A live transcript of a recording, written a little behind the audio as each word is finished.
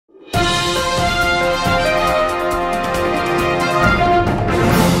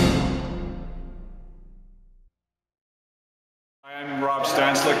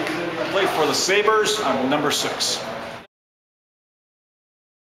the Sabres. I'm number 6.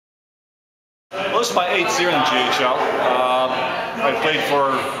 Well, this is my 8th year in the GHL. I played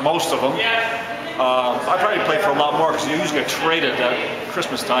for most of them. I probably played for a lot more because you usually get traded at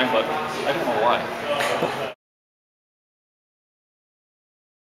Christmas time, but I don't know why.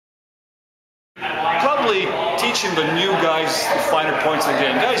 Probably teaching the new guys the finer points of the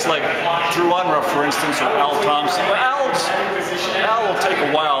game. Guys like Drew Unruh, for instance, or Al Thompson. Al will take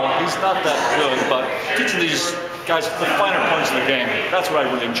a while. He's not that good, but teaching these guys the finer points of the game. That's what I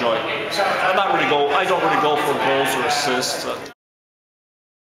really enjoy. I don't really go for goals or assists.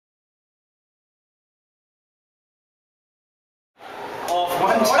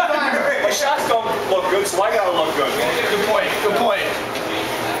 My shots don't look good, so I gotta look good. Good point, good point.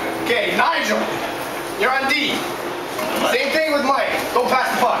 Okay, Nigel, you're on D. Same thing with Mike. Don't pass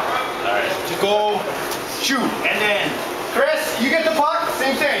the puck. Alright. Just go shoot. And then, Chris, you get the puck,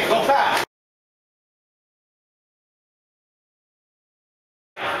 same thing, go pass.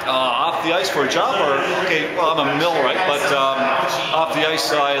 Off the ice for a job, or okay? Well, I'm a millwright, but off the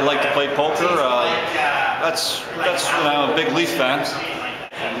ice I like to play poker. That's when I'm a big Leaf fan.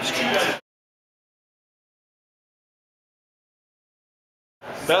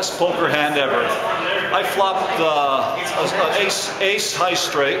 Best poker hand ever. I flopped ace high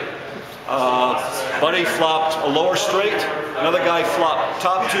straight. Buddy flopped a lower straight. Another guy flopped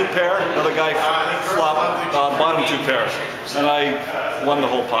top 2 pair. Another guy flopped bottom 2 pair. And I won the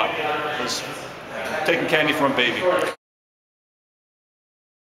whole pot. It was taking candy from a baby.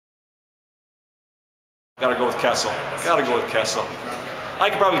 Gotta go with Kessel. Gotta go with Kessel. I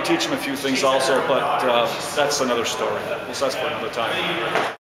could probably teach him a few things also, but that's another story. That's for another time.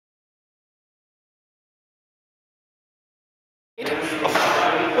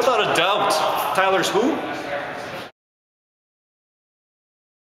 Without a doubt. Tyler's who?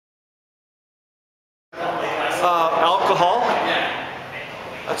 Alcohol.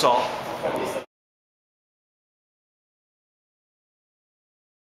 That's all.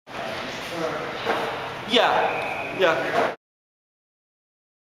 Yeah.